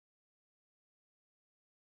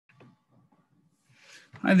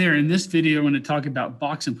Hi there. In this video, I'm going to talk about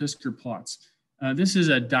box and whisker plots. This is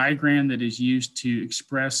a diagram that is used to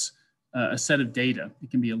express a set of data.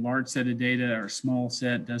 It can be a large set of data or a small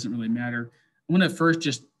set, doesn't really matter. I'm going to first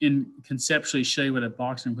just conceptually show you what a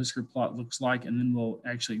box and whisker plot looks like, and then we'll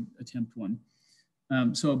actually attempt one.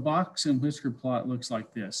 So a box and whisker plot looks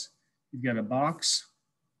like this. You've got a box,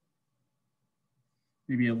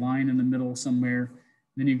 maybe a line in the middle somewhere.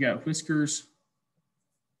 Then you've got whiskers.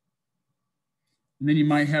 And then you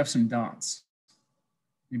might have some dots,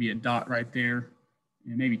 maybe a dot right there,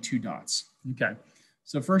 and maybe two dots. Okay,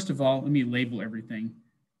 so first of all, let me label everything.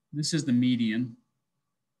 This is the median.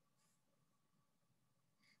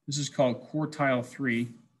 This is called quartile 3.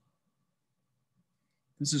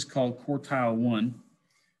 This is called quartile 1.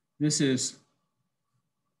 This is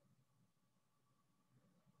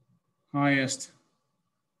highest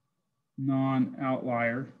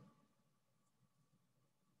non-outlier.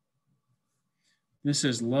 This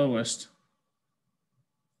is lowest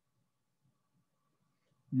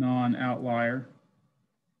non-outlier.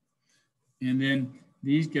 And then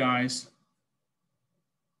these guys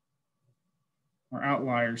are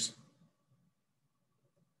outliers.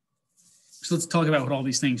 So let's talk about what all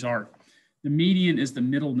these things are. The median is the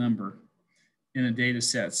middle number in a data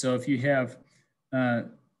set. So if you have,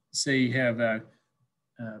 say you have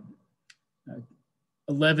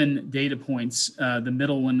 11 data points, the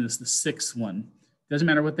middle one is the sixth one. Doesn't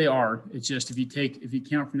matter what they are. It's just if you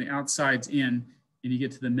count from the outsides in and you get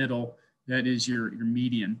to the middle, that is your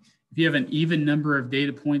median. If you have an even number of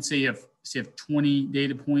data points, say you have 20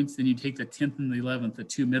 data points, then you take the 10th and the 11th, the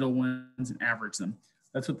two middle ones, and average them.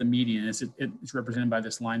 That's what the median is. It's represented by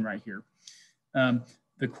this line right here. The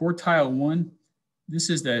quartile 1, this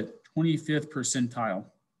is the 25th percentile.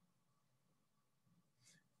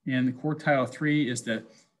 And the quartile 3 is the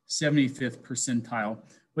 75th percentile.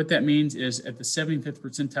 What that means is at the 75th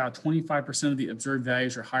percentile, 25% of the observed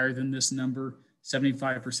values are higher than this number,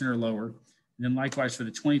 75% are lower. And then likewise for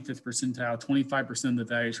the 25th percentile, 25% of the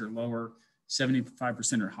values are lower,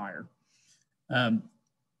 75% are higher.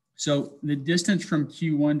 So the distance from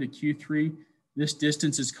Q1 to Q3, this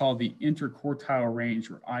distance is called the interquartile range,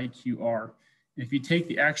 or IQR. If you take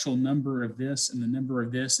the actual number of this and the number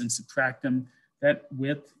of this and subtract them, that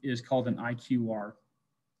width is called an IQR.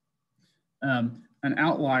 An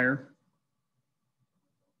outlier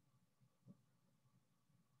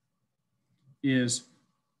is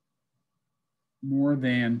more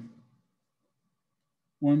than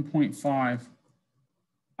 1.5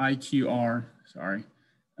 IQR,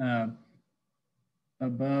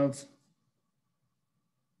 above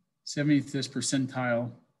 75th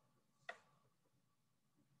percentile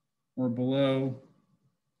or below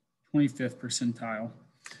 25th percentile.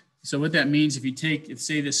 So what that means, if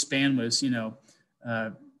say this span was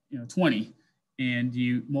 20, and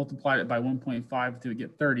you multiply it by 1.5 to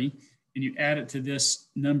get 30, and you add it to this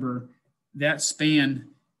number, that span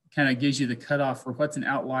kind of gives you the cutoff for what's an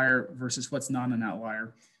outlier versus what's not an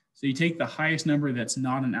outlier. So you take the highest number that's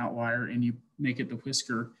not an outlier and you make it the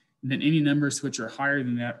whisker, and then any numbers which are higher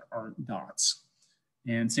than that are dots.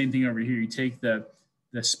 And same thing over here, you take the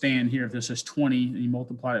span here, if this is 20 and you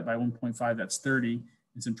multiply it by 1.5, that's 30,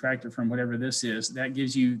 and subtract it from whatever this is, that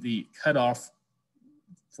gives you the cutoff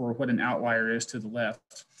for what an outlier is to the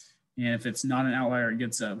left. And if it's not an outlier, it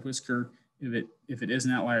gets a whisker. If it is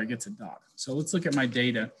an outlier, it gets a dot. So let's look at my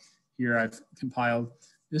data here I've compiled.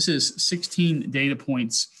 This is 16 data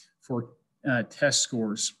points for test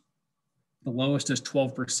scores. The lowest is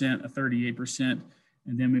 12%, a 38%.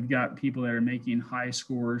 And then we've got people that are making high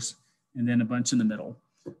scores and then a bunch in the middle.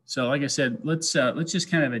 So like I said, let's just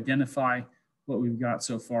kind of identify what we've got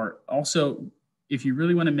so far. Also, if you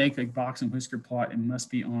really want to make a box and whisker plot, it must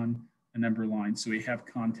be on a number line so we have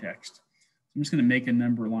context. So I'm just going to make a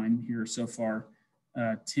number line here so far,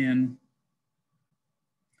 10,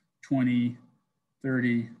 20,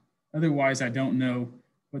 30. Otherwise, I don't know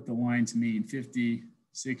what the lines mean, 50,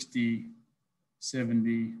 60,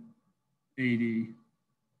 70, 80,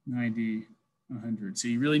 90, 100. So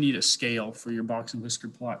you really need a scale for your box and whisker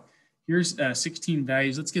plot. Here's 16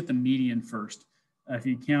 values. Let's get the median first. If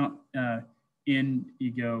you count in,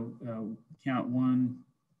 you go count 1,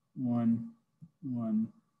 1, 1,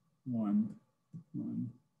 1,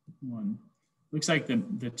 1, 1. Looks like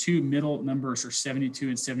the two middle numbers are 72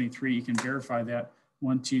 and 73. You can verify that.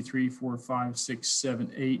 1, 2, 3, 4, 5, 6,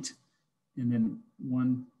 7, 8. And then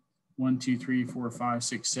 1, 1, 2, 3, 4, 5,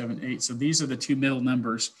 6, 7, 8. So these are the two middle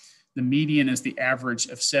numbers. The median is the average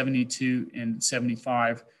of 72 and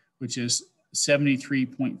 75, which is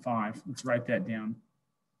 73.5. Let's write that down.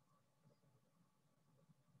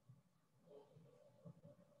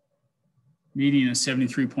 median is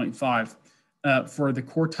 73.5. For the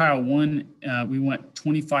quartile 1, we want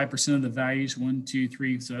 25% of the values, 1, 2,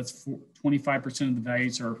 3. So that's 25% of the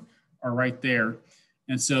values are right there.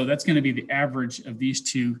 And so that's going to be the average of these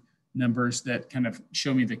two numbers that kind of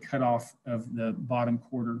show me the cutoff of the bottom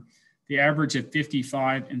quarter. The average of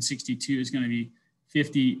 55 and 62 is going to be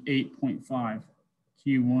 58.5.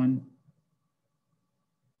 Q1,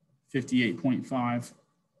 58.5.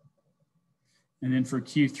 And then for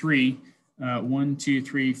Q3, 1, 2,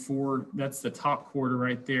 3, 4, that's the top quarter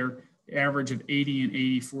right there. The average of 80 and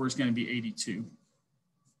 84 is going to be 82.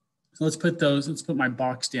 So let's put my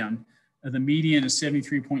box down. The median is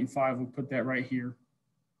 73.5. We'll put that right here.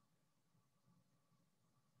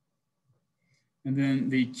 And then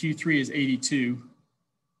the Q3 is 82.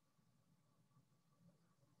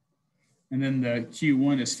 And then the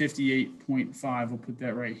Q1 is 58.5. We'll put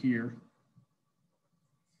that right here.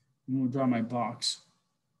 And we'll draw my box.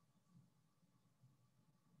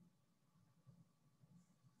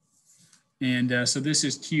 And so this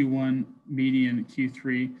is Q1, median,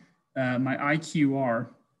 Q3. My IQR,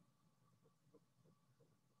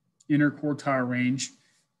 interquartile range,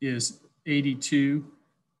 is 82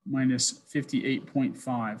 minus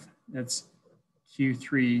 58.5. That's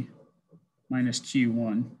Q3 minus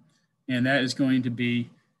Q1. And that is going to be,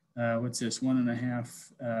 what's this,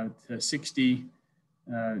 1.5 to 60,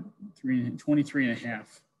 23.5.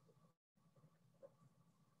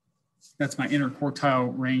 That's my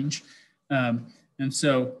interquartile range. And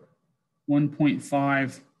so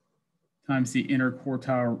 1.5 times the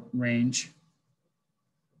interquartile range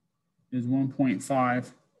is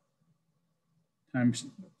 1.5 times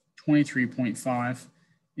 23.5.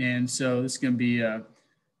 And so this is going to be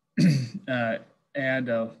add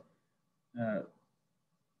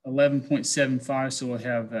 11.75. So we'll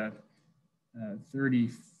have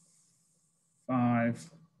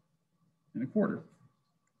 35 and a quarter.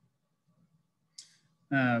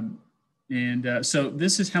 So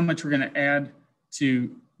this is how much we're going to add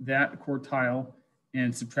to that quartile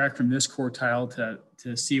and subtract from this quartile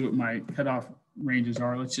to see what my cutoff ranges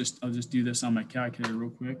are. I'll just do this on my calculator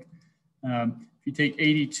real quick. If you take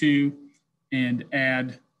 82 and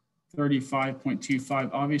add 35.25,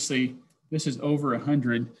 obviously this is over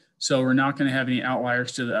 100, so we're not going to have any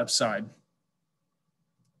outliers to the upside.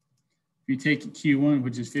 If you take Q1,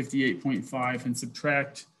 which is 58.5, and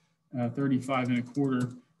subtract 35 and a quarter,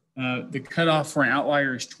 the cutoff for an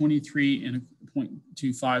outlier is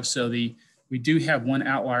 23.25. So we do have one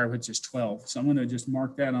outlier, which is 12. So I'm going to just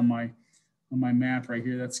mark that on my map right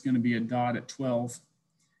here. That's going to be a dot at 12.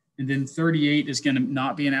 And then 38 is going to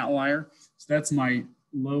not be an outlier. So that's my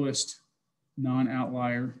lowest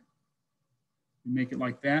non-outlier. Make it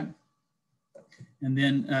like that. And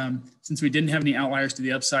then since we didn't have any outliers to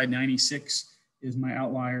the upside, 96 is my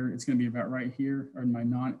outlier. It's going to be about right here, or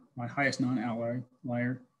my highest non-outlier.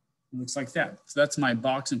 It looks like that. So that's my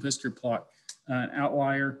Box and Whisker plot.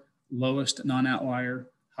 Outlier, lowest non-outlier,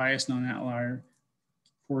 highest non-outlier,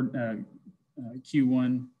 Q1,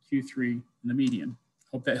 Q3, and the median.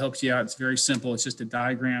 Hope that helps you out. It's very simple. It's just a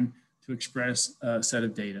diagram to express a set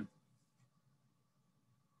of data.